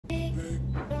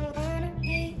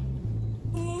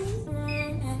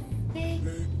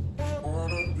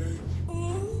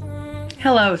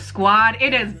Hello squad,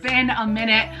 it has been a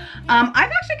minute. I've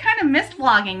actually kind of missed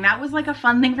vlogging. That was like a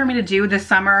fun thing for me to do this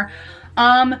summer.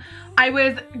 I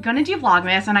was gonna do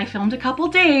Vlogmas and I filmed a couple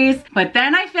days, but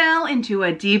then I fell into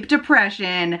a deep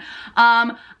depression.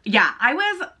 Yeah, I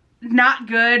was not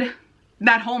good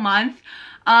that whole month.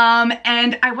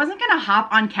 And I wasn't gonna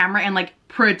hop on camera and like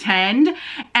pretend.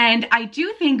 And I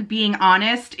do think being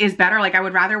honest is better. Like I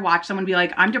would rather watch someone be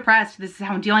like, I'm depressed, this is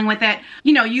how I'm dealing with it.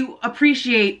 You know, you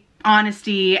appreciate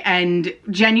honesty and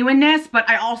genuineness, but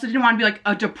I also didn't want to be like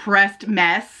a depressed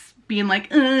mess being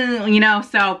like, you know,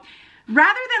 so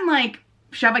rather than like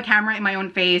shove a camera in my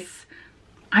own face,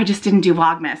 I just didn't do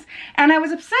Vlogmas. And I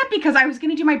was upset because I was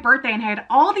gonna do my birthday and I had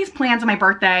all these plans on my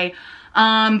birthday.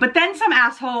 But then some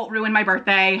asshole ruined my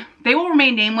birthday. They will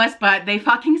remain nameless, but they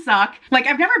fucking suck. Like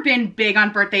I've never been big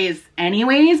on birthdays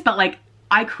anyways, but like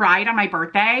I cried on my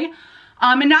birthday.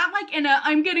 And not like in a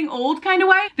I'm getting old kind of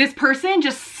way. This person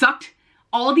just sucked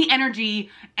all the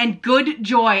energy and good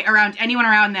joy around anyone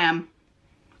around them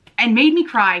and made me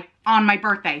cry on my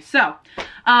birthday. So,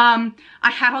 I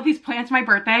had all these plans for my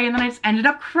birthday and then I just ended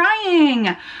up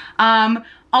crying.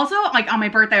 Also, like on my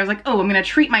birthday, I was like, oh, I'm gonna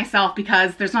treat myself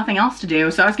because there's nothing else to do.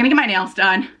 So I was gonna get my nails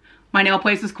done. My nail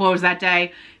place was closed that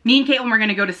day. Me and Caitlin were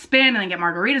gonna go to Spin and then get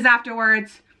margaritas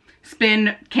afterwards.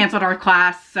 Spin canceled our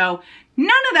class, so none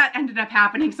of that ended up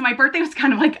happening. So my birthday was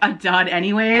kind of like a dud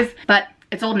anyways, but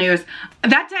it's old news.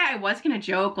 That day I was gonna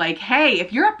joke like, hey,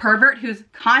 if you're a pervert who's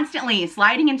constantly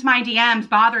sliding into my DMs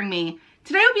bothering me,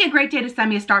 today would be a great day to send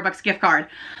me a Starbucks gift card.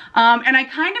 And I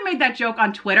kind of made that joke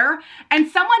on Twitter and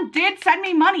someone did send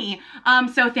me money.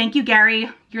 So thank you, Gary.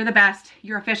 You're the best.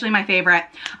 You're officially my favorite.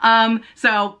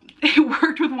 So it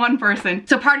worked with one person.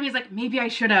 So part of me is like, maybe I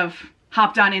should have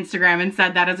hopped on Instagram and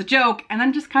said that as a joke and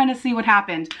then just kind of see what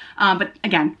happened. But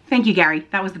again, thank you, Gary.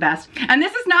 That was the best. And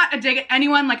this is not a dig at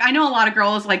anyone. Like I know a lot of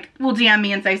girls like will DM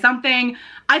me and say something.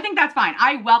 I think that's fine.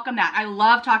 I welcome that. I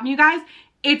love talking to you guys.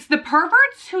 It's the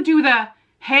perverts who do the,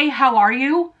 hey, how are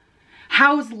you?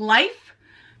 How's life?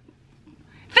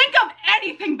 Think of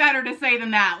anything better to say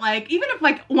than that. Like even if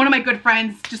like one of my good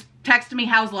friends just texted me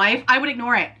how's life, I would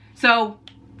ignore it. So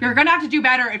you're gonna have to do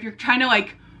better if you're trying to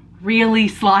like really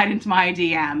slide into my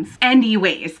DMs.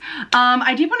 Anyways,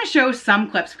 I did want to show some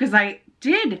clips because I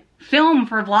did film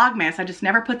for Vlogmas. I just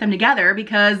never put them together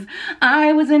because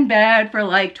I was in bed for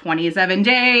like 27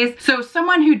 days. So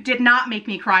someone who did not make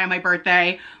me cry on my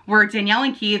birthday were Danielle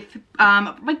and Keith.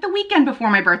 Like the weekend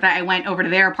before my birthday, I went over to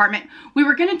their apartment. We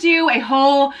were gonna do a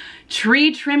whole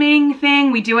tree trimming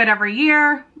thing. We do it every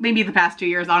year, maybe the past 2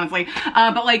 years, honestly.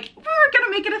 But like, we were gonna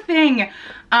make it a thing.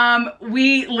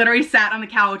 We literally sat on the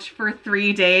couch for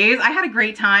 3 days. I had a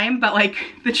great time, but like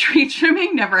the tree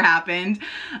trimming never happened.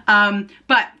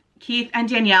 But Keith and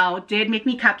Danielle did make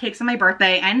me cupcakes on my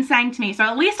birthday and sang to me. So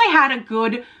at least I had a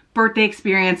good birthday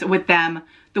experience with them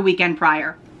the weekend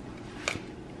prior.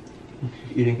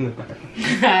 Eating the pie.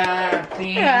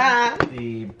 Happy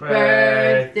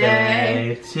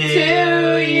birthday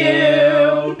to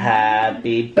you.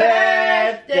 Happy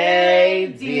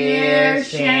Birthday, dear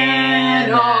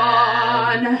Shannon.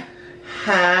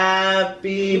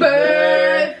 Happy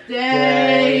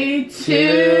Birthday to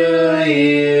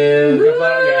you. Good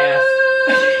for your ass.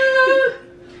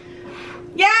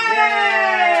 Yay!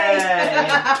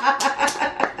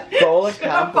 Goal I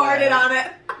farted on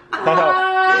it.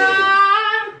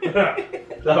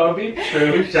 That would be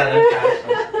true, Shannon.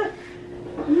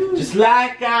 Just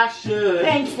like I should.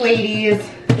 Thanks, ladies.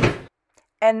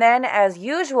 And then as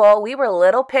usual, we were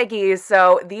little piggies.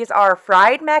 So these are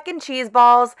fried mac and cheese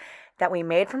balls that we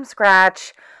made from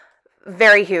scratch.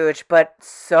 Very huge, but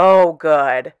so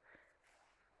good.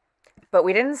 But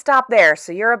we didn't stop there.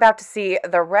 So you're about to see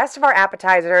the rest of our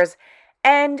appetizers.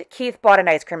 And Keith bought an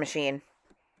ice cream machine.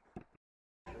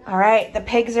 All right, the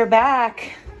pigs are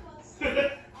back.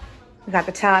 We got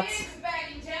the tots.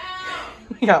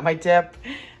 We got my dip,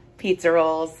 pizza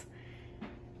rolls,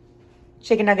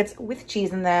 chicken nuggets with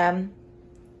cheese in them,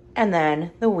 and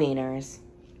then the wieners.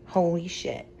 Holy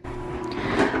shit.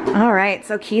 All right,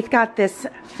 so Keith got this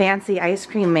fancy ice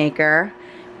cream maker.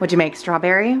 What'd you make,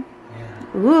 strawberry?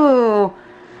 Yeah. Ooh. All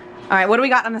right, what do we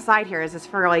got on the side here? Is this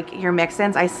for like your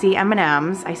mix-ins? I see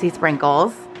M&Ms, I see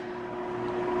sprinkles.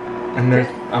 And there's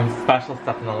special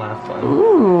stuff in the last one.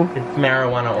 Ooh. It's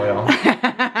marijuana oil.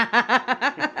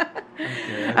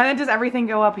 And then does everything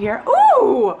go up here?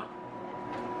 Ooh!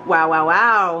 Wow, wow,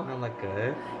 wow. Doesn't that look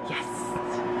good? Yes. All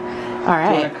Do you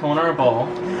right. want a cone or a bowl?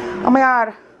 Oh my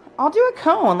God. I'll do a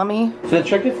cone. Let me. So the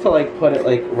trick is to like put it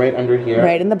like right under here.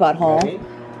 Right in the butthole. Ready?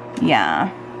 Yeah.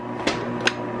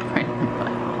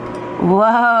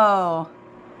 Whoa.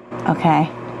 Okay.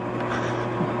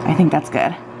 I I think that's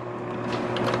good.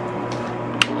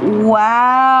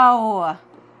 Wow.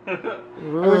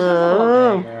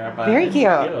 Very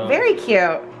cute. Very cute.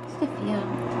 Just a few.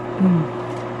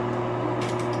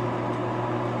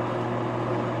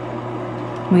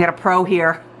 We got a pro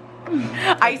here.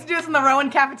 I used to do this in the Rowan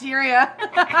cafeteria.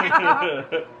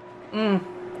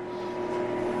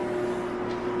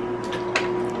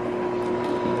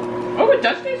 Oh, it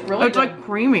does taste really It's good. like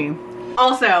creamy.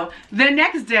 Also, the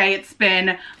next day at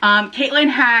Spin, Caitlin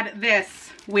had this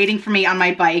waiting for me on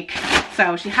my bike.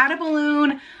 So she had a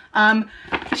balloon.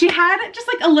 She had just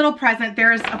like a little present.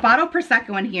 There's a bottle of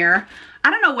Prosecco in here. I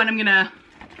don't know when I'm gonna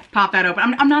pop that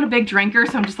open. I'm not a big drinker,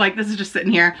 so I'm just like, this is just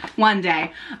sitting here one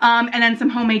day. And then some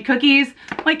homemade cookies.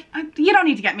 Like, you don't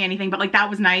need to get me anything, but like that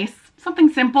was nice. Something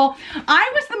simple.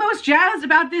 I was the most jazzed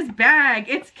about this bag.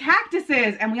 It's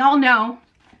cactuses, and we all know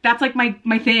that's like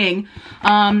my thing.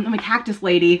 I'm a cactus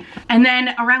lady. And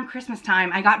then around Christmas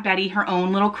time, I got Betty her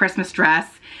own little Christmas dress.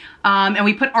 And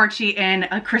we put Archie in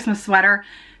a Christmas sweater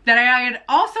that I had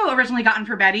also originally gotten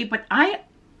for Betty, but I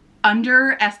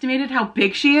underestimated how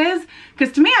big she is.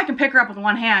 Because to me, I can pick her up with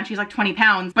one hand. She's like 20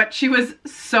 pounds, but she was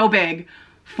so big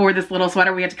for this little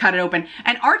sweater. We had to cut it open.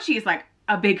 And Archie is like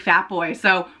a big fat boy.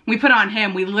 So we put it on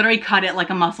him. We literally cut it like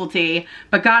a muscle tee,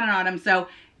 but got it on him. So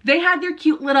they had their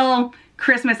cute little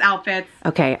Christmas outfits.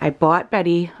 Okay, I bought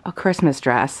Betty a Christmas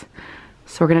dress.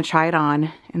 So we're gonna try it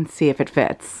on and see if it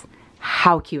fits.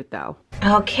 How cute though.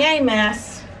 Okay,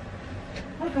 miss.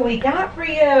 Look what we got for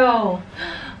you.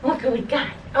 Look what we got.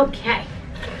 Okay.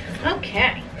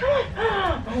 Okay. Come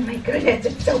on. Oh my goodness,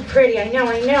 it's so pretty. I know,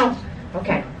 I know.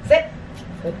 Okay, sit.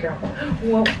 Good girl.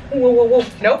 Whoa, whoa, whoa, whoa.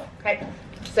 Nope. Okay,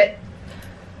 sit.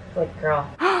 Good girl.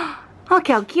 Look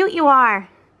how cute you are.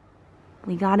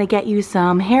 We gotta get you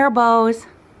some hair bows.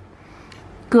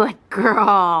 Good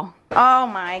girl. Oh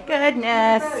my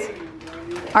goodness.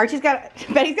 Betty's got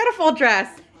a full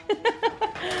dress.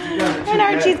 And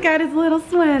Archie's got his little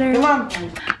sweater. Come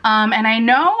on. And I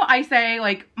know I say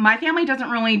like my family doesn't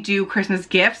really do Christmas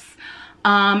gifts.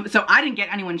 So I didn't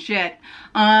get anyone shit.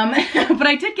 But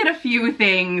I did get a few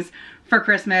things for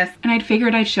Christmas and I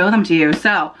figured I'd show them to you.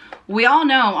 So we all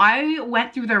know I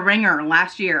went through the ringer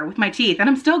last year with my teeth and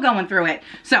I'm still going through it.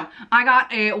 So I got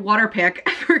a water pick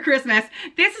for Christmas.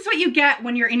 This is what you get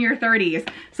when you're in your 30s.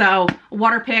 So a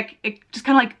water pick, it just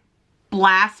kind of like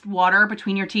blasts water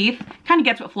between your teeth. Kind of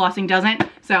gets what flossing doesn't.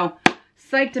 So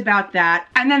psyched about that.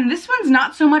 And then this one's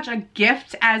not so much a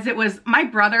gift as it was, my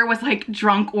brother was like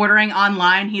drunk ordering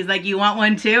online. He's like, you want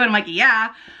one too? And I'm like, yeah.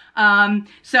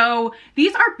 So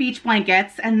these are beach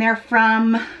blankets and they're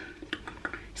from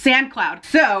Sand Cloud.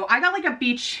 So I got like a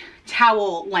beach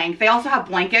towel length. They also have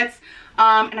blankets.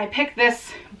 And I picked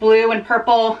this blue and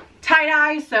purple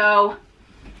tie-dye. So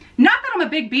not that I'm a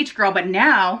big beach girl, but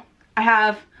now I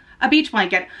have a beach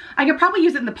blanket. I could probably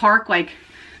use it in the park, like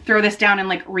throw this down and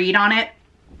like read on it,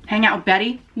 hang out with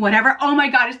Betty, whatever. Oh my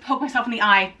God, I just poked myself in the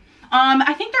eye.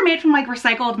 I think they're made from like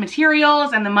recycled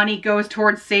materials and the money goes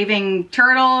towards saving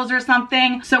turtles or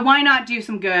something. So why not do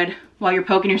some good while you're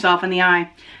poking yourself in the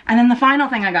eye? And then the final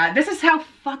thing I got, this is how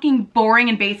fucking boring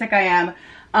and basic I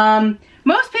am.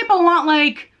 Most people want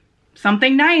like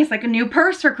something nice, like a new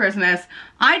purse for Christmas.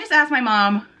 I just asked my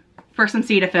mom for some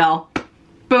Cetaphil.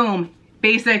 Boom,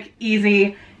 basic,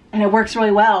 easy, and it works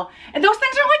really well. And those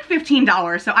things are like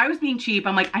 $15, so I was being cheap.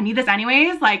 I'm like, I need this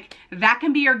anyways. Like, that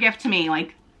can be your gift to me.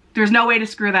 Like, there's no way to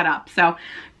screw that up. So,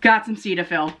 got some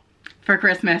Cetaphil for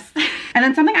Christmas. And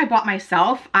then something I bought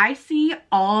myself, I see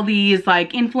all these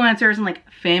like influencers and like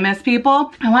famous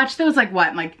people. I watch those like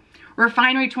what? Like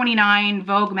Refinery 29,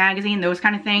 Vogue magazine, those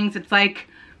kind of things. It's like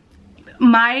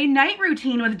my night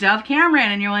routine with Dove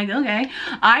Cameron, and you're like, okay.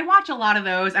 I watch a lot of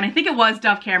those, and I think it was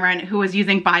Dove Cameron who was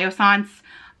using Biossance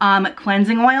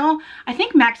cleansing oil. I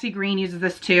think Maxi Green uses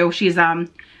this too. She's a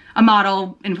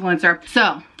model influencer.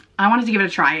 So I wanted to give it a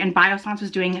try, and Biossance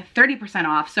was doing 30%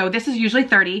 off. So this is usually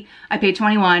 30. I paid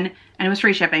 21 and it was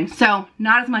free shipping. So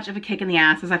not as much of a kick in the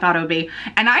ass as I thought it would be.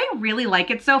 And I really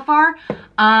like it so far.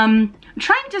 I'm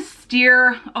trying to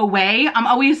steer away. I'm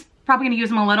always probably gonna use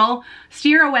them a little.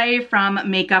 Steer away from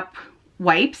makeup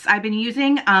wipes. I've been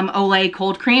using Olay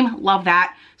cold cream, love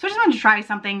that. So I just wanted to try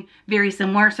something very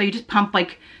similar. So you just pump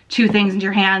like 2 things into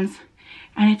your hands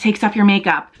and it takes off your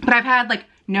makeup. But I've had like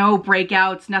no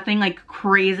breakouts, nothing like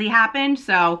crazy happened.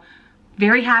 So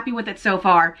very happy with it so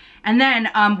far. And then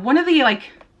one of the like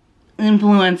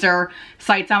influencer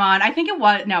sites I'm on, I think it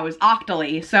was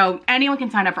Octoly. So anyone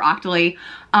can sign up for Octoly,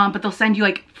 but they'll send you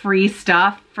like free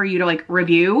stuff for you to like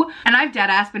review. And I've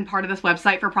deadass been part of this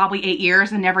website for probably 8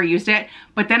 years and never used it.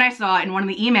 But then I saw in one of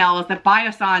the emails that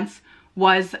Biossance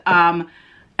was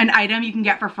an an item you can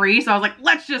get for free. So I was like,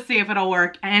 let's just see if it'll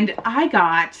work. And I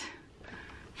got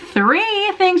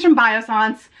 3 things from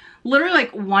Biossance. Literally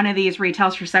like one of these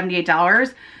retails for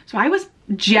 $78. So I was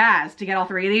jazzed to get all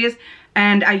 3 of these.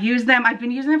 And I use them, I've been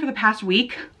using them for the past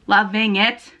week. Loving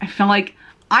it. I feel like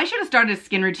I should have started a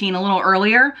skin routine a little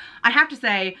earlier. I have to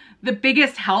say, the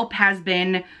biggest help has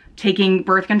been taking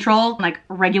birth control, like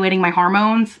regulating my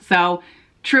hormones. So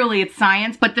truly it's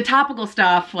science, but the topical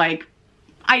stuff, like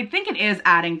I think it is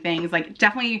adding things, like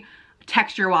definitely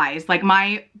texture wise, like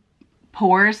my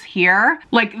pores here,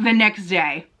 like the next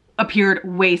day appeared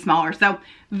way smaller. So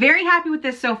very happy with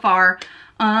this so far.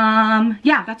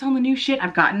 Yeah, that's all the new shit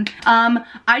I've gotten.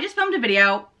 I just filmed a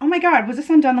video. Oh my God, was this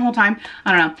one done the whole time?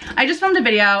 I don't know. I just filmed a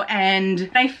video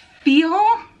and I feel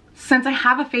since I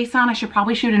have a face on, I should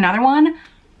probably shoot another one.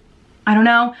 I don't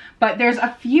know, but there's a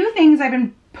few things I've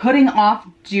been putting off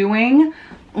doing,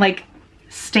 like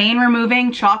stain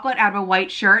removing chocolate out of a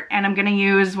white shirt, and I'm gonna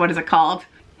use, what is it called?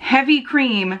 Heavy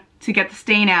cream to get the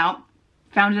stain out.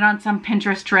 Found it on some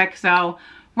Pinterest trick, so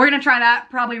we're gonna try that.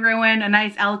 Probably ruin a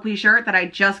nice Eloquii shirt that I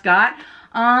just got.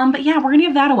 But yeah, we're gonna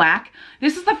give that a whack.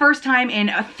 This is the first time in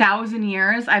 1,000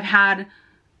 years I've had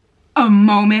a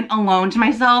moment alone to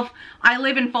myself. I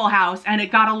live in Full House and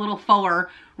it got a little fuller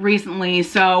recently,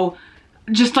 so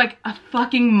just like a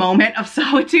fucking moment of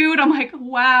solitude. I'm like,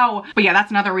 wow. But yeah,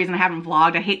 that's another reason I haven't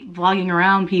vlogged. I hate vlogging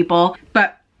around people,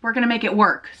 but we're gonna make it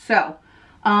work. So,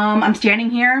 I'm standing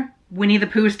here, Winnie the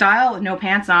Pooh style, with no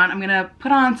pants on. I'm gonna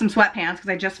put on some sweatpants because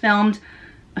I just filmed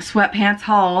a sweatpants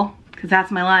haul because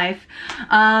that's my life.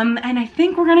 And I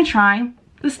think we're gonna try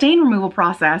the stain removal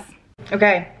process.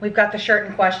 Okay, we've got the shirt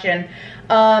in question.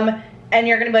 And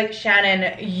you're gonna be like,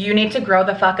 Shannon, you need to grow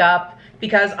the fuck up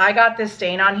because I got this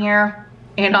stain on here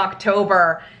in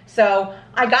October. So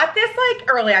I got this like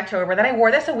early October, then I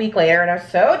wore this a week later and I was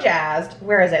so jazzed.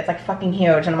 Where is it? It's like fucking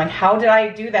huge. And I'm like, how did I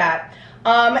do that?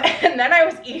 And then I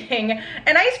was eating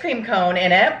an ice cream cone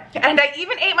in it. And I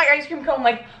even ate my ice cream cone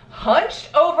like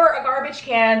hunched over a garbage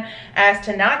can as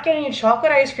to not get any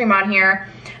chocolate ice cream on here.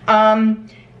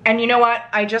 And you know what?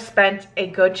 I just spent a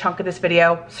good chunk of this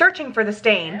video searching for the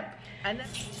stain.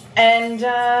 And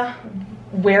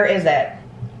where is it?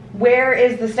 Where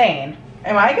is the stain?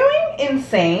 Am I going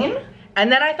insane?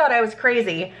 And then I thought I was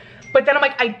crazy. But then I'm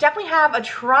like, I definitely have a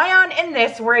try-on in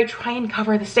this where I try and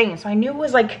cover the stain. So I knew it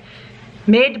was like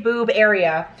mid-boob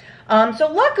area.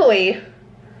 So luckily,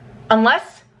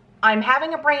 unless I'm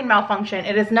having a brain malfunction,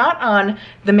 it is not on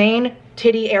the main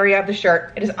titty area of the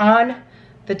shirt. It is on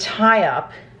the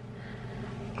tie-up.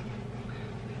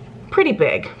 Pretty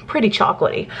big, pretty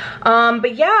chocolatey.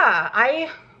 But yeah, I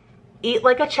eat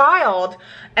like a child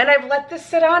and I've let this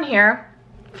sit on here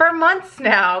for months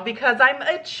now because I'm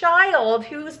a child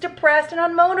who's depressed and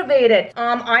unmotivated.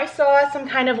 I saw some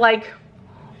kind of like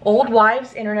old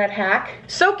wives internet hack.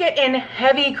 Soak it in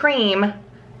heavy cream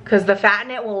because the fat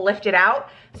in it will lift it out.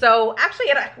 So actually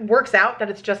it works out that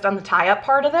it's just on the tie-up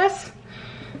part of this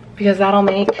because that'll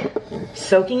make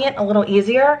soaking it a little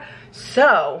easier.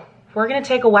 So we're gonna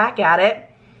take a whack at it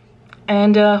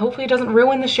and hopefully it doesn't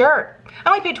ruin the shirt. I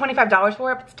only paid $25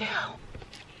 for it, but still.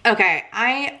 Okay,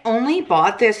 I only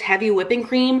bought this heavy whipping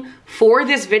cream for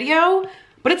this video,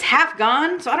 but it's half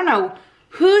gone, so I don't know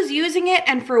who's using it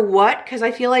and for what, because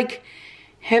I feel like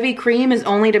heavy cream is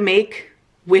only to make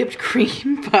whipped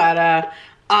cream, but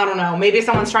I don't know, maybe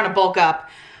someone's trying to bulk up.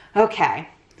 Okay,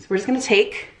 so we're just gonna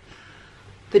take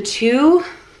the 2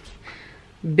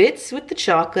 bits with the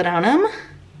chocolate on them.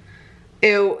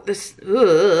 Ew, this,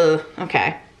 ugh,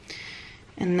 okay.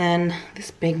 And then this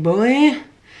big boy.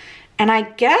 And I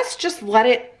guess just let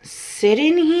it sit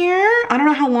in here. I don't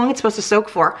know how long it's supposed to soak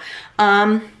for.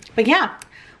 But yeah,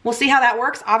 we'll see how that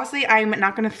works. Obviously, I'm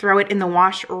not gonna throw it in the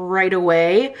wash right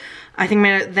away. I think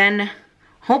I'm gonna then,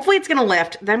 hopefully it's gonna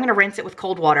lift. Then I'm gonna rinse it with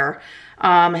cold water.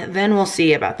 Then we'll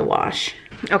see about the wash.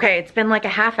 Okay, it's been like a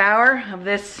half hour of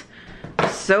this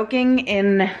soaking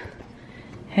in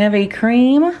heavy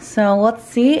cream. So let's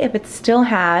see if it still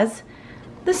has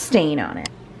the stain on it.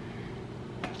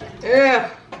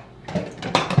 Ugh.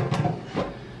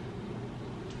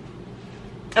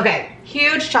 Okay,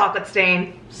 huge chocolate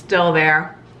stain still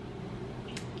there.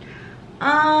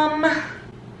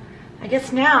 I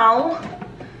guess now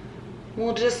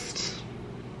we'll just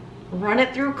run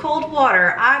it through cold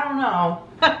water. I don't know.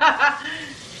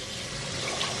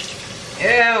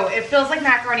 Ew, it feels like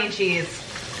macaroni and cheese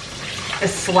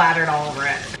is splattered all over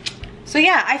it. So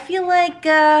yeah, I feel like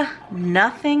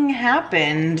nothing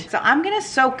happened. So I'm gonna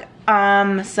soak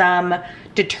some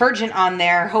detergent on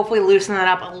there, hopefully loosen that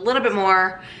up a little bit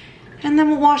more, and then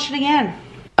we'll wash it again.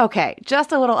 Okay,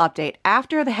 just a little update.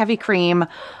 After the heavy cream,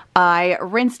 I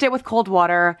rinsed it with cold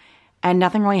water and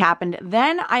nothing really happened.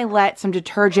 Then I let some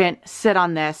detergent sit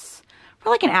on this for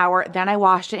like an hour. Then I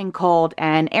washed it in cold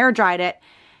and air dried it,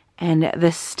 and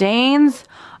the stains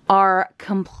are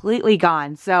completely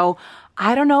gone. So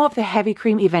I don't know if the heavy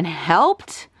cream even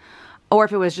helped or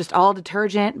if it was just all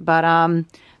detergent, but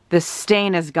the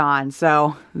stain is gone.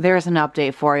 So there's an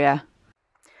update for you.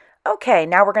 Okay,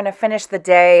 now we're gonna finish the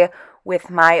day with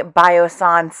my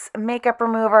Biossance makeup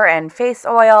remover and face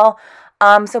oil.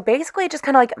 So basically it just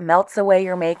kind of like melts away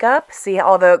your makeup. See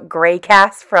all the gray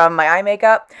cast from my eye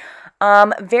makeup?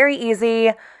 Very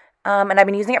easy. And I've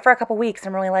been using it for a couple weeks.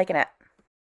 I'm really liking it.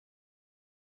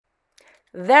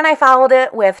 Then I followed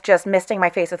it with just misting my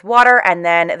face with water and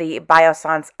then the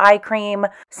Biossance eye cream.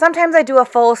 Sometimes I do a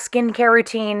full skincare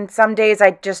routine. Some days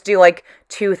I just do like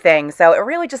 2 things. So it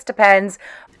really just depends.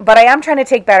 But I am trying to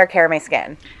take better care of my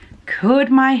skin.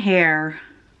 Could my hair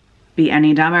be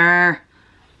any dumber?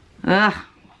 Ugh.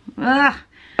 Ugh.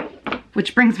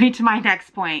 Which brings me to my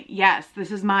next point. Yes,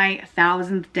 this is my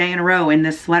 1000th day in a row in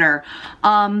this sweater.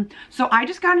 So I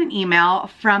just got an email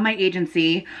from my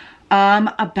agency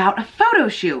about a photo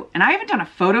shoot. And I haven't done a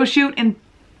photo shoot in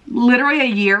literally a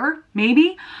year,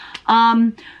 maybe.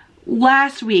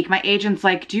 Last week, my agent's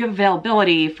like, do you have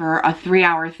availability for a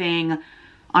 3-hour thing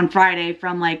on Friday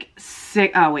from like 3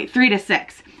 to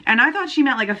 6? And I thought she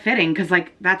meant like a fitting, because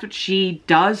like that's what she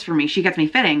does for me. She gets me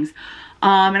fittings.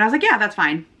 And I was like, yeah, that's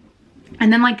fine.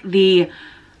 And then like the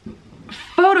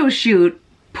photo shoot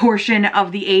portion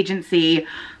of the agency,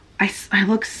 I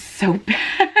look so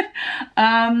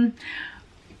bad,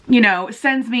 you know,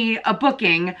 sends me a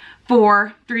booking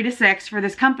for 3 to 6 for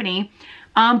this company.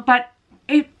 But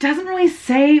it doesn't really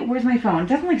say, where's my phone? It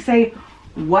doesn't like say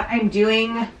what I'm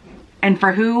doing and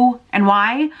for who and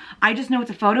why. I just know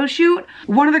it's a photo shoot.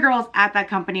 One of the girls at that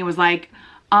company was like,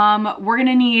 we're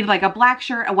gonna need like a black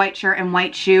shirt, a white shirt, and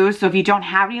white shoes. So if you don't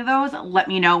have any of those, let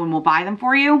me know and we'll buy them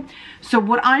for you. So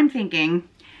what I'm thinking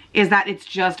is that it's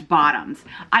just bottoms.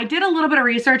 I did a little bit of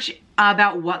research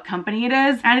about what company it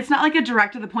is, and it's not like a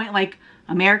direct to the point like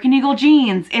American Eagle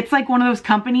jeans. It's like one of those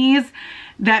companies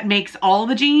that makes all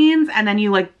the jeans and then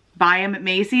you like buy them at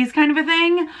Macy's kind of a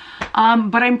thing.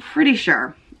 But I'm pretty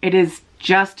sure it is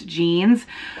just jeans,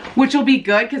 which will be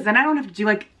good because then I don't have to do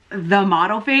like the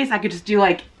model face. I could just do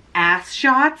like ass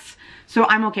shots. So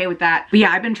I'm okay with that. But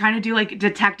yeah, I've been trying to do like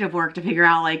detective work to figure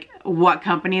out like what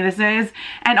company this is.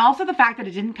 And also the fact that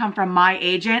it didn't come from my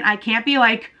agent. I can't be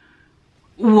like,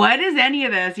 what is any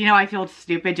of this? You know, I feel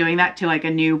stupid doing that to like a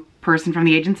new person from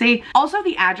the agency. Also,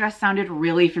 the address sounded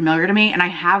really familiar to me, and I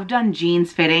have done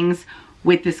jeans fittings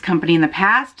with this company in the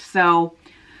past. So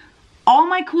all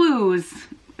my clues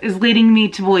is leading me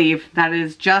to believe that it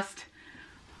is just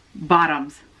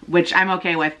bottoms, which I'm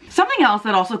okay with. Something else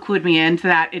that also clued me into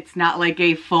that it's not like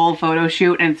a full photo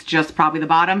shoot and it's just probably the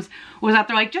bottoms was that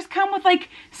they're like, just come with like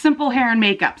simple hair and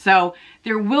makeup. So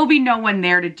there will be no one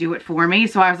there to do it for me.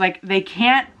 So I was like, they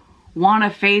can't want a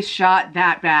face shot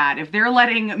that bad. If they're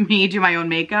letting me do my own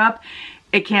makeup,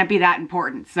 it can't be that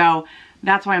important. So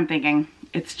that's why I'm thinking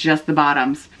it's just the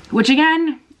bottoms, which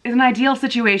again is an ideal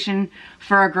situation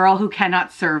for a girl who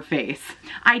cannot serve face.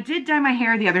 I did dye my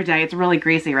hair the other day. It's really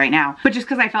greasy right now, but just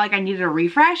because I felt like I needed a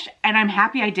refresh, and I'm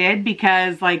happy I did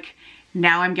because like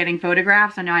now I'm getting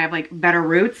photographs and now I have like better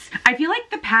roots. I feel like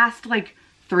the past like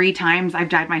 3 times I've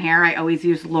dyed my hair, I always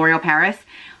use L'Oreal Paris.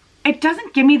 It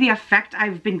doesn't give me the effect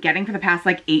I've been getting for the past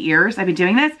like 8 years I've been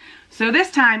doing this. So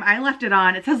this time I left it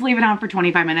on. It says leave it on for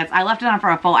 25 minutes. I left it on for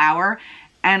a full hour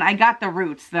and I got the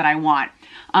roots that I want.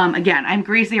 Again, I'm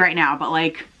greasy right now, but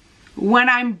like when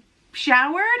I'm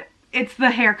showered, it's the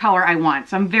hair color I want.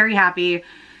 So I'm very happy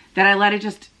that I let it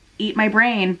just eat my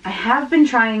brain. I have been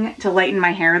trying to lighten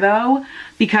my hair though,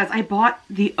 because I bought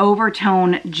the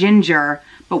Overtone Ginger,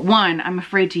 but 1, I'm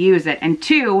afraid to use it, and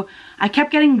 2, I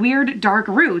kept getting weird dark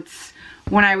roots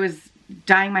when I was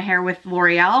dyeing my hair with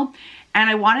L'Oreal, and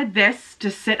I wanted this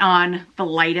to sit on the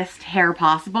lightest hair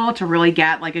possible to really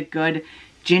get like a good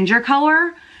ginger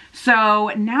color.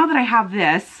 So now that I have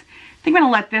this, I think I'm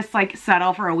gonna let this like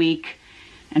settle for a week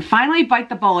and finally bite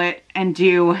the bullet and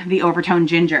do the Overtone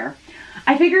Ginger.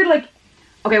 I figured like,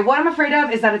 okay, what I'm afraid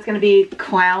of is that it's gonna be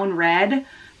clown red,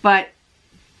 but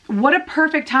what a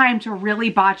perfect time to really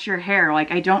botch your hair.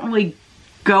 Like I don't really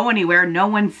go anywhere, no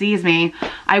one sees me.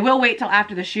 I will wait till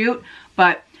after the shoot,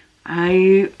 but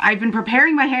I've been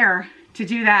preparing my hair to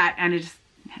do that, and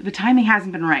the timing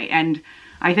hasn't been right, and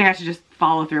I think I should just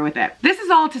follow through with it. This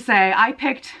is all to say I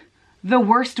picked the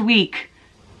worst week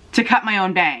to cut my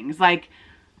own bangs. Like,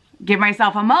 give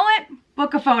myself a mullet,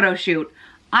 book a photo shoot.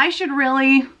 I should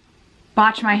really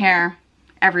botch my hair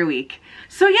every week.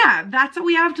 So yeah, that's what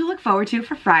we have to look forward to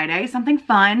for Friday. Something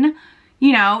fun,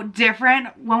 you know,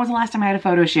 different. When was the last time I had a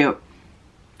photo shoot?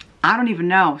 I don't even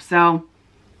know. So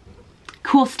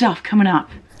cool stuff coming up.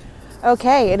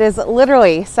 Okay, it is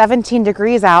literally 17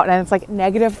 degrees out and it's like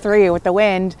 -3 with the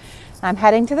wind. I'm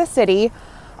heading to the city.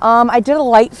 I did a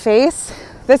light face.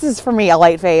 This is for me a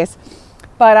light face,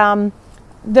 but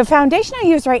the foundation I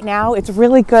use right now, it's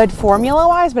really good formula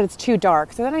wise, but it's too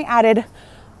dark. So then I added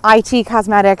IT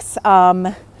Cosmetics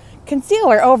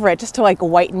concealer over it just to like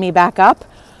whiten me back up.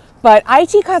 But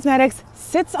IT Cosmetics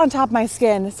sits on top of my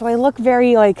skin, so I look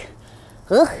very like,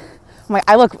 ugh.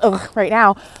 I look ugh right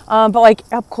now, but like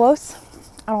up close,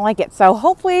 I don't like it. So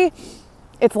hopefully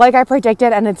it's like I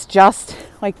predicted and it's just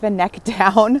like the neck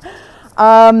down.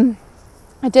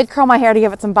 I did curl my hair to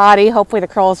give it some body. Hopefully the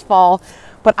curls fall.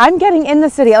 But I'm getting in the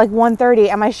city at like 1:30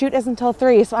 and my shoot isn't until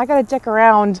 3. So I got to dick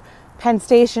around Penn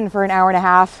Station for an hour and a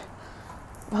half.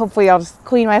 Hopefully I'll just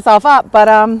clean myself up. But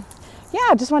yeah,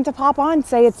 I just wanted to pop on and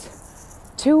say it's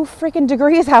 2 freaking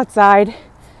degrees outside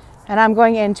and I'm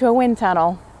going into a wind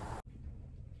tunnel.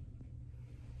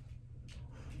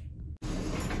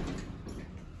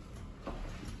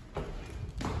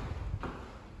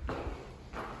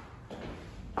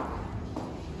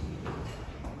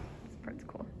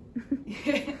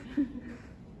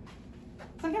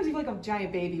 Sometimes you feel like a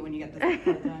giant baby when you get this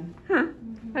part done.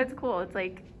 That's cool. It's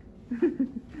like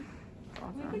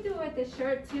We could do it with the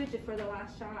shirt too, just for the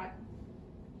last shot.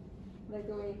 Like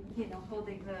the way, you know,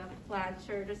 holding the plaid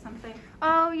shirt or something.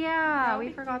 oh yeah, we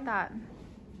forgot that.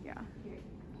 Yeah.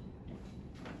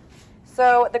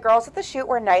 So the girls at the shoot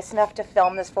were nice enough to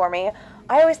film this for me.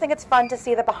 I always think it's fun to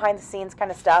see the behind the scenes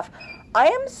kind of stuff. I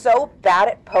am so bad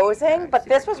at posing, but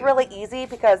this was really easy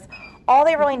because all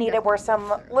they really needed were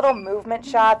some little movement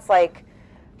shots, like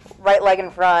right leg in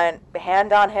front,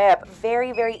 hand on hip,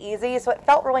 very, very easy. So it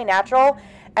felt really natural.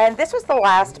 And this was the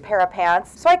last pair of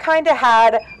pants. So I kind of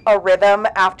had a rhythm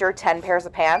after 10 pairs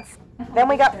of pants. Then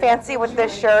we got fancy with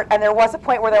this shirt, and there was a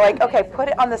point where they're like, okay, put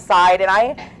it on the side, and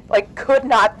I like could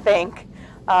not think.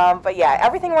 But yeah,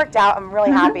 everything worked out. I'm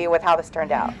really happy with how this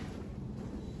turned out.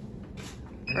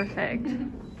 Perfect.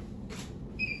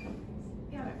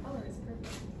 Yeah, that color is perfect.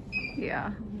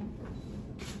 Yeah.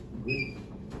 The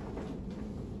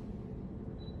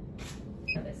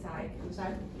side. The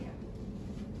side? Yeah.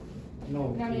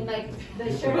 No. I mean, like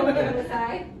the shirt on the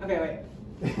side. Okay, wait.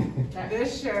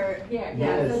 This shirt. Yeah,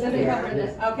 Yes, so it doesn't yeah, cover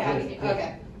this. Okay, Yes.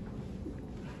 okay.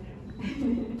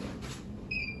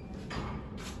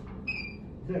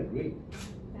 They're great.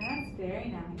 That's very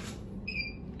nice.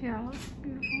 Yeah, that's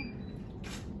beautiful.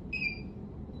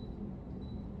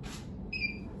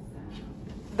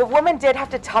 The woman did have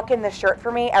to tuck in the shirt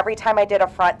for me every time I did a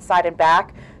front, side, and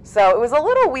back. So it was a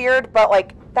little weird, but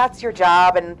like that's your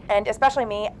job, and especially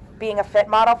me being a fit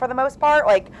model for the most part,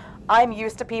 like I'm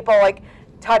used to people like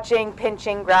touching,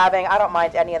 pinching, grabbing. I don't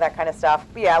mind any of that kind of stuff.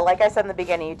 But yeah, like I said in the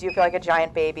beginning, you do feel like a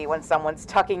giant baby when someone's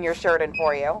tucking your shirt in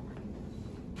for you.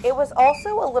 It was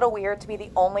also a little weird to be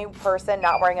the only person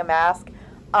not wearing a mask.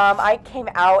 I came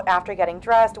out after getting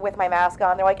dressed with my mask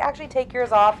on. They're like, actually take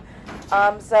yours off.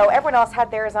 So everyone else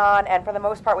had theirs on, and for the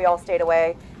most part we all stayed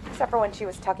away, except for when she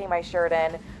was tucking my shirt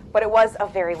in. But it was a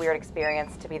very weird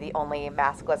experience to be the only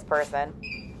maskless person.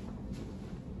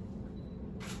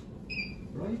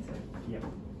 Right? Yeah.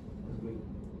 That's great.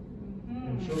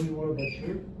 And show me more of that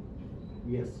shirt?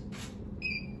 Yes.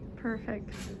 Perfect.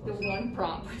 The one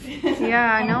prop.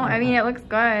 Yeah, no, I mean it looks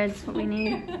good. It's what we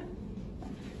need.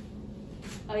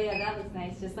 Oh yeah, that looks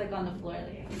nice. Just like on the floor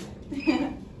there.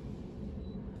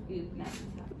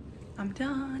 I'm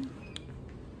done.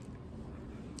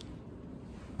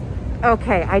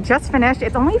 Okay, I just finished.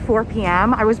 It's only 4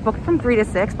 p.m. I was booked from 3 to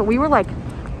 6, but we were like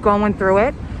going through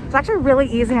it. It's actually really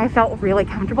easy and I felt really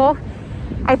comfortable.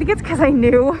 I think it's because I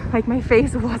knew like my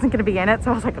face wasn't gonna be in it,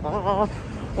 so I was like, oh,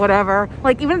 whatever.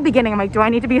 Like even at the beginning, I'm like, do I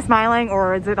need to be smiling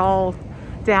or is it all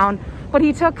down? But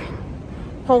he took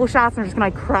whole shots and I'm just gonna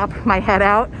like crop my head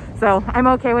out. So I'm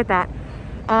okay with that.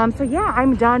 So yeah,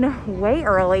 I'm done way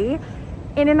early.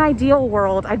 In an ideal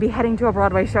world, I'd be heading to a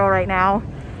Broadway show right now.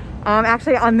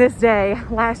 Actually on this day,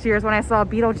 last year is when I saw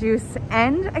Beetlejuice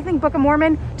and I think Book of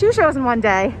Mormon, 2 shows in one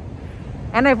day.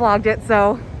 And I vlogged it,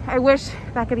 so I wish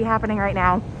that could be happening right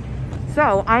now.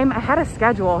 So I'm ahead of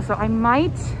schedule, so I'm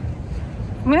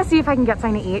gonna see if I can get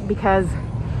something to eat because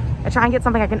I try and get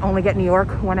something I can only get in New York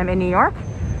when I'm in New York.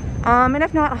 And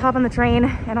if not, I'll hop on the train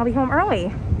and I'll be home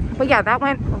early. But yeah, that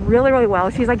went really, really well.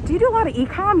 She's like, do you do a lot of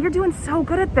e-com? You're doing so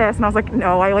good at this. And I was like,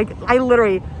 no, I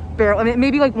literally barely, I mean,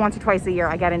 maybe like once or twice a year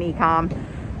I get an e-com.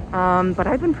 But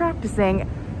I've been practicing.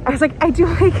 I was like, I do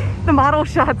like the model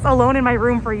shots alone in my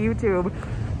room for YouTube.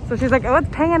 So she's like, oh, it's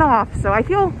paying off. So I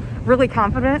feel really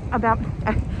confident about,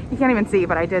 you can't even see,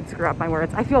 but I did screw up my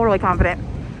words. I feel really confident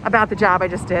about the job I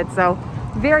just did. So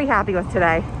very happy with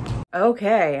today.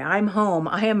 Okay, I'm home.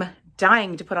 I am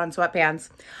dying to put on sweatpants.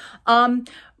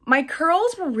 My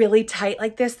curls were really tight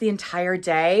like this the entire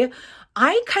day.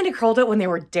 I kind of curled it when they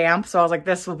were damp. So I was like,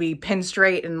 this will be pin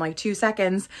straight in like 2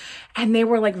 seconds. And they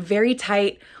were like very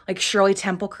tight, like Shirley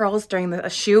Temple curls during the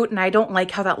shoot. And I don't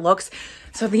like how that looks.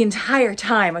 So the entire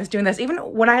time I was doing this, even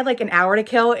when I had like an hour to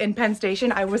kill in Penn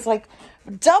Station, I was like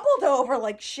doubled over,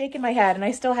 like shaking my head. And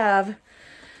I still have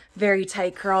very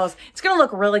tight curls. It's going to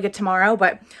look really good tomorrow,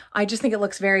 but I just think it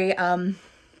looks very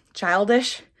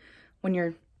childish when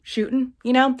you're shooting,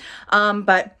 you know?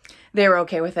 But they were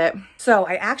okay with it. So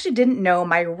I actually didn't know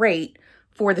my rate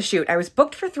for the shoot. I was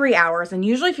booked for 3 hours, and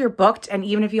usually if you're booked, and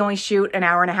even if you only shoot an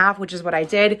hour and a half, which is what I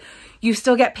did, you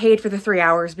still get paid for the 3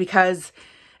 hours, because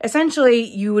essentially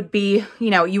you would be, you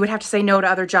know, you would have to say no to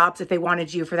other jobs if they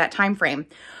wanted you for that time frame.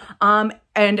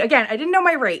 And again, I didn't know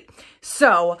my rate.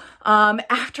 So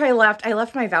after I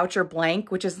left my voucher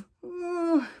blank, which is,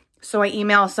 so I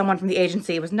emailed someone from the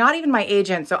agency. It was not even my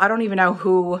agent, so I don't even know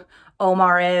who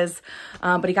Omar is,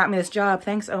 but he got me this job.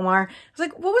 Thanks, Omar. I was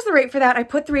like, what was the rate for that? I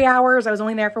put 3 hours. I was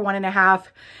only there for 1.5. And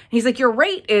he's like, your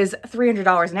rate is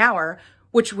 $300 an hour,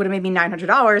 which would have made me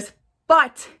 $900,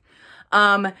 but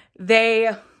they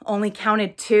only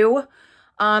counted 2.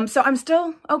 So I'm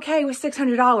still okay with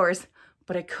 $600,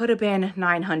 but it could have been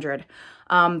 $900.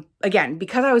 Again,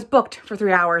 because I was booked for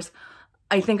 3 hours,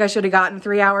 I think I should have gotten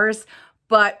 3 hours,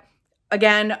 but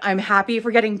again, I'm happy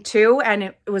for getting 2, and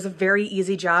it was a very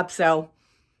easy job, so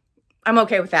I'm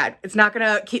okay with that. It's not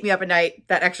gonna keep me up at night,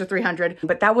 that extra $300,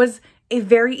 but that was a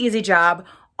very easy job.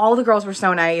 All the girls were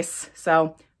so nice,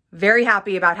 so very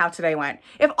happy about how today went.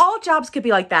 If all jobs could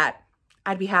be like that,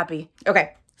 I'd be happy.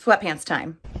 Okay, sweatpants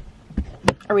time.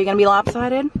 Are we gonna be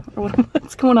lopsided? Or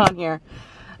what's going on here?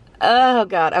 Oh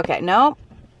God, okay, no.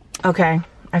 Okay,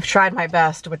 I've tried my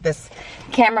best with this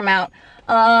camera mount.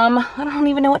 I don't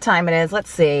even know what time it is. Let's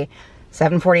see,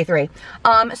 7:43.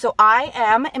 So I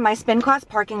am in my spin class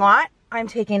parking lot. I'm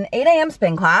taking 8 a.m.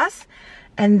 spin class,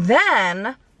 and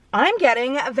then I'm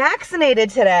getting vaccinated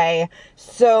today.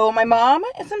 So my mom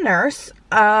is a nurse,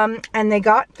 and they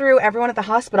got through everyone at the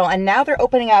hospital, and now they're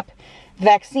opening up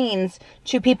vaccines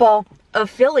to people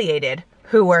affiliated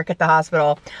who work at the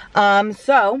hospital.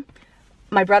 So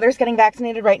my brother's getting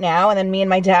vaccinated right now, and then me and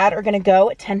my dad are gonna go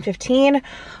at 10:15.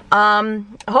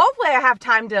 Hopefully I have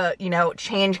time to, you know,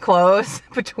 change clothes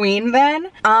between then.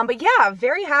 But yeah,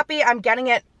 very happy. I'm getting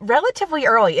it relatively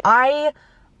early. I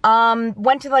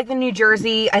went to like the New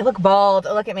Jersey, I look bald,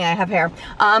 look at me, I have hair.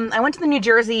 I went to the New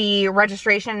Jersey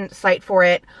registration site for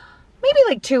it maybe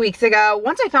like 2 weeks ago.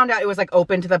 Once I found out it was like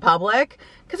open to the public,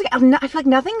 because I feel like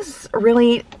nothing's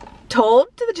really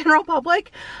told to the general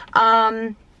public.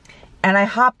 And I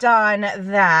hopped on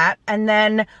that, and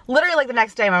then literally like the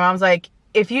next day my mom's like,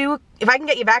 if I can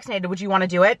get you vaccinated, would you want to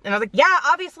do it? And I was like, yeah,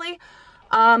 obviously.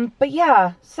 But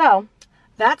yeah, so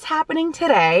that's happening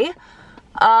today.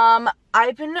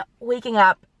 I've been waking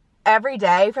up every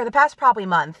day for the past probably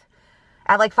month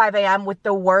at like 5 a.m. with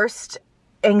the worst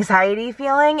anxiety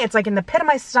feeling. It's like in the pit of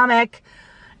my stomach,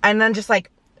 and then just like,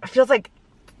 it feels like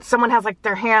someone has like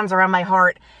their hands around my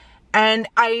heart. And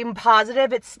I'm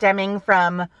positive it's stemming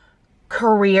from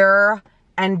career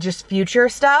and just future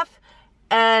stuff.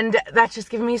 And that's just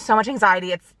giving me so much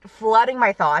anxiety. It's flooding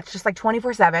my thoughts just like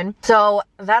 24/7. So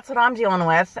that's what I'm dealing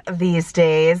with these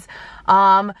days.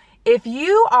 If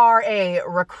you are a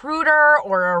recruiter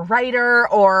or a writer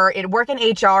or work in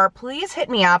HR, please hit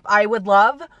me up. I would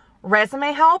love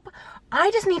resume help. I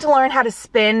just need to learn how to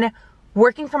spin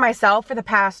working for myself for the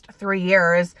past 3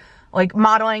 years, like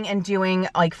modeling and doing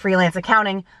like freelance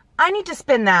accounting. I need to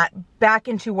spin that back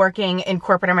into working in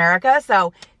corporate America.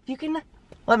 So if you can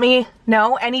let me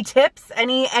know any tips,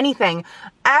 anything.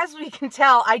 As we can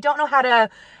tell, I don't know how to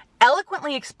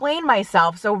eloquently explain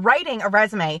myself. So writing a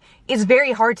resume is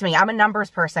very hard to me. I'm a numbers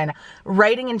person.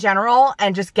 Writing in general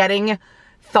and just getting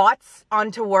thoughts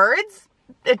onto words,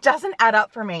 it doesn't add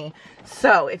up for me.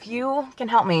 So if you can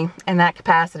help me in that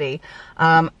capacity,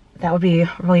 that would be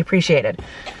really appreciated.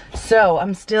 So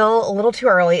I'm still a little too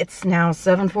early. It's now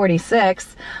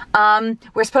 7:46.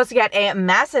 We're supposed to get a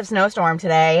massive snowstorm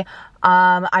today.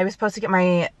 I was supposed to get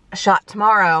my shot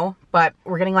tomorrow, but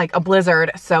we're getting like a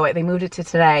blizzard, so they moved it to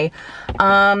today.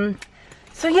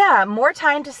 So yeah, more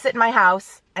time to sit in my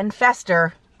house and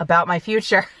fester about my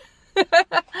future.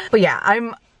 But yeah,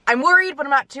 I'm worried, but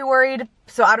I'm not too worried.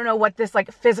 So I don't know what this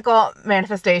like physical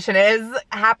manifestation is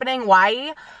happening.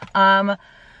 Why?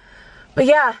 But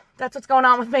yeah, that's what's going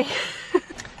on with me.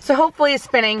 So hopefully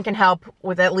spinning can help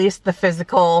with at least the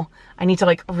physical. I need to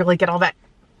like really get all that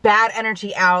bad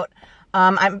energy out.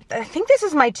 I think this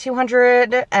is my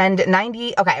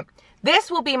 290, okay.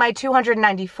 This will be my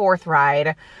 294th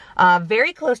ride,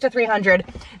 very close to 300.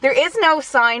 There is no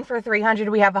sign for 300.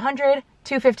 We have 100,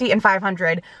 250, and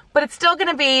 500, but it's still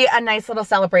gonna be a nice little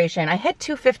celebration. I hit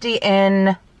 250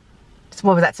 in,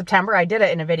 what was that, September? I did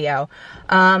it in a video.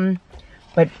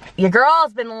 But your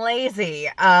girl's been lazy.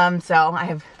 So I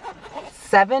have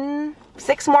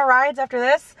 6 more rides after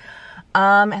this.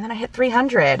 And then I hit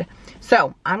 300.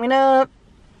 So I'm gonna,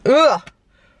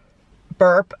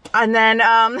 burp. And then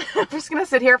I'm just gonna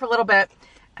sit here for a little bit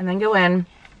and then go in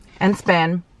and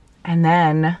spin and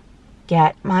then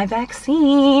get my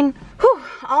vaccine. Whew,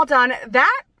 all done.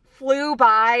 That flew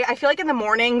by. I feel like in the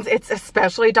mornings it's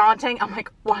especially daunting. I'm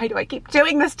like, why do I keep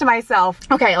doing this to myself?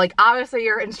 Okay, like obviously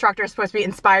your instructor is supposed to be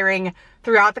inspiring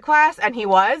throughout the class, and he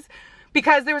was,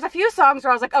 because there was a few songs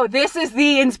where I was like, oh, this is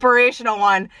the inspirational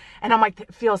one, and I'm like,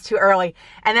 it feels too early.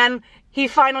 And then he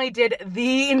finally did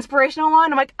the inspirational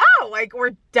one. I'm like, oh, like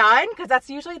we're done, because that's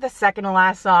usually the second to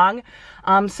last song.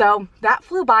 So that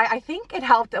flew by. I think it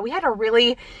helped that we had a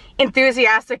really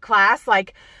enthusiastic class.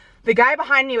 Like, the guy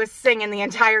behind me was singing the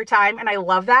entire time, and I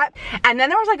love that. And then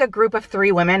there was like a group of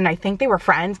 3 women, and I think they were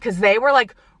friends, because they were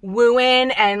like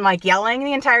wooing and like yelling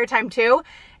the entire time too.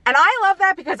 And I love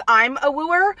that because I'm a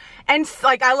wooer, and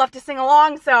like I love to sing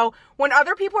along. So when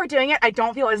other people are doing it, I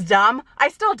don't feel as dumb. I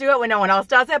still do it when no one else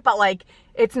does it, but like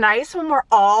it's nice when we're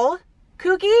all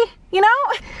kooky, you know?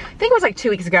 I think it was like 2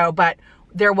 weeks ago, but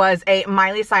there was a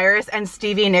Miley Cyrus and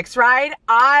Stevie Nicks ride.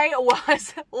 I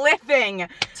was living.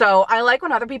 So I like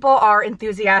when other people are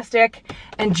enthusiastic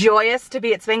and joyous to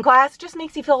be at spin class. It just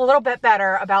makes you feel a little bit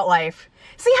better about life.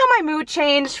 See how my mood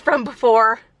changed from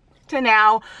before to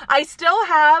now? I still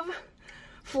have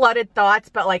flooded thoughts,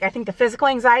 but like I think the physical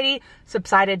anxiety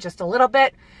subsided just a little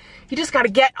bit. You just got to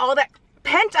get all that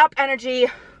pent up energy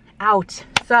out.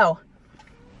 So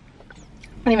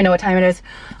I don't even know what time it is.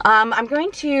 I'm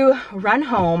going to run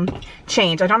home,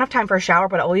 change. I don't have time for a shower,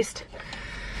 but at least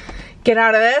get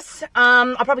out of this.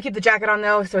 I'll probably keep the jacket on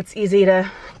though, so it's easy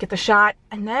to get the shot.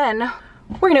 And then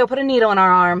we're gonna go put a needle in our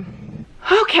arm.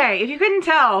 Okay, if you couldn't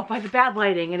tell by the bad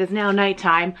lighting, it is now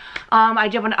nighttime. I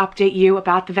did want to update you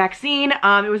about the vaccine.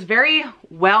 It was very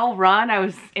well run. I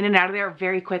was in and out of there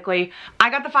very quickly.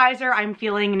 I got the Pfizer. I'm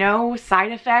feeling no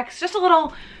side effects, just a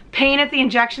little pain at the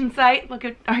injection site. Look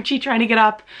at Archie trying to get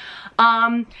up.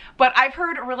 But I've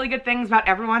heard really good things about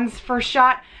everyone's first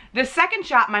shot. The second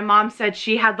shot, my mom said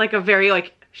she had like a very,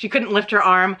 like, she couldn't lift her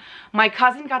arm. My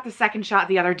cousin got the second shot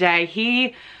the other day.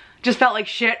 He just felt like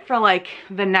shit for like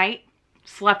the night,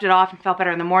 slept it off and felt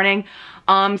better in the morning.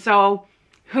 So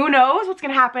who knows what's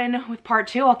gonna happen with part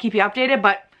 2. I'll keep you updated,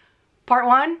 but part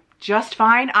 1, just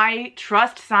fine. I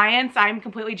trust science. I'm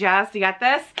completely jazzed to get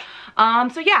this.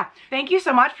 So yeah, thank you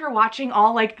so much for watching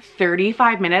all like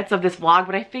 35 minutes of this vlog,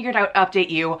 but I figured I would update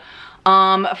you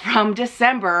from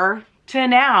December to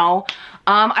now.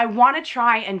 I want to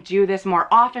try and do this more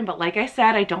often, but like I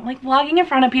said, I don't like vlogging in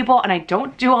front of people, and I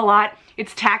don't do a lot.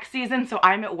 It's tax season, so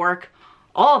I'm at work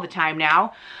all the time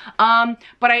now.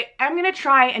 But I am gonna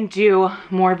try and do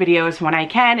more videos when I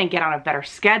can and get on a better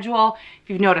schedule. If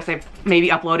you've noticed, I've maybe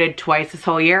uploaded twice this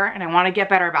whole year, and I want to get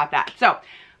better about that. So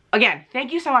again,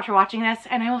 thank you so much for watching this,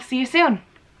 and I will see you soon.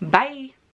 Bye.